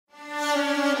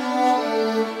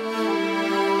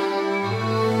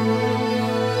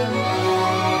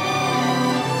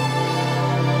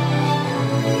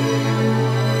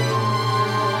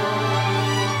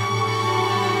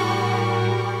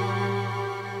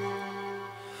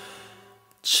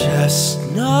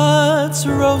Chestnuts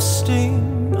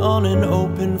roasting on an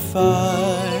open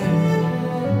fire,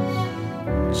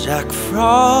 Jack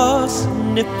Frost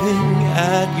nipping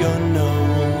at your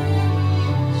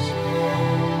nose,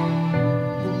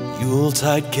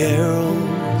 Yuletide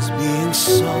carols being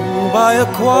sung by a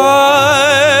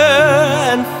choir,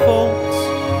 and folks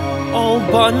all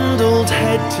bundled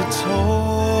head to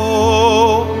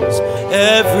toes.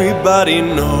 Everybody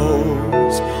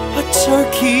knows a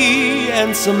turkey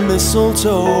and some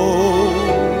mistletoe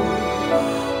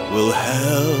will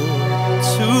help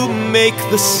to make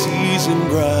the season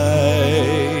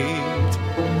bright.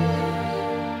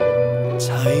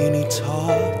 Tiny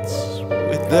tots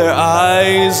with their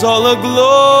eyes all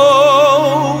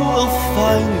aglow will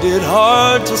find it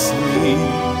hard to sleep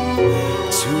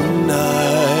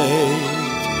tonight.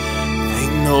 They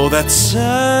know that Santa's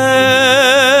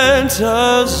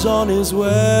on his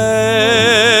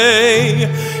way.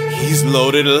 He's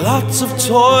loaded lots of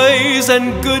toys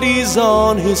and goodies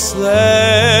on his sleigh,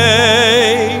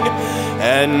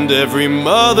 and every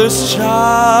mother's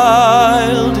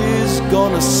child is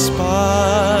gonna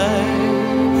spy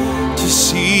to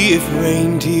see if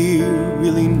reindeer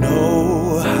really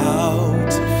know how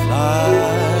to fly.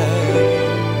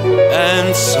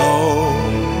 And so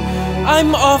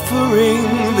I'm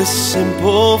offering this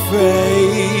simple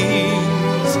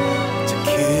phrase to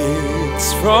kids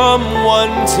from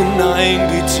 1 to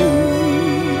 92.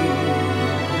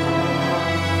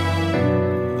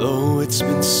 Though it's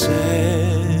been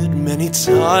said many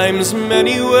times,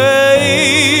 many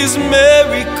ways,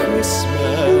 Merry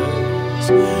Christmas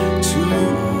to you.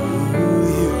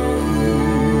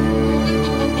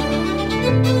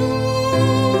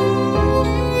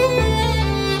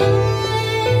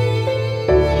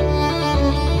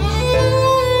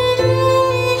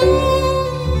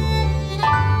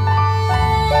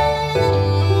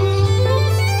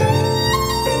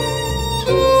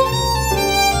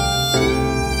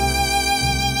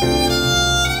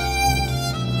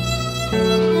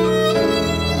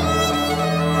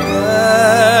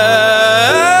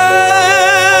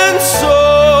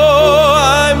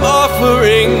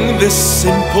 This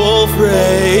simple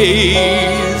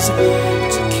phrase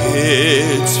to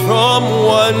kids from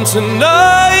 1 to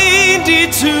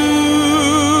 92.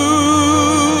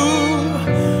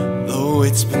 Though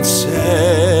it's been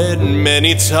said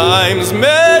many times,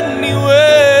 many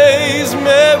ways,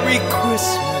 Merry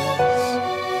Christmas,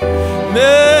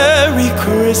 Merry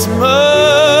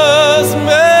Christmas,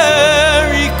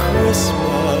 Merry Christmas.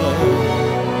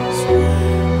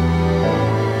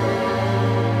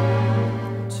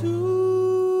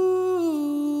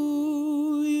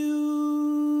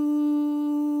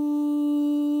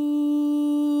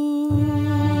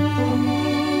 you.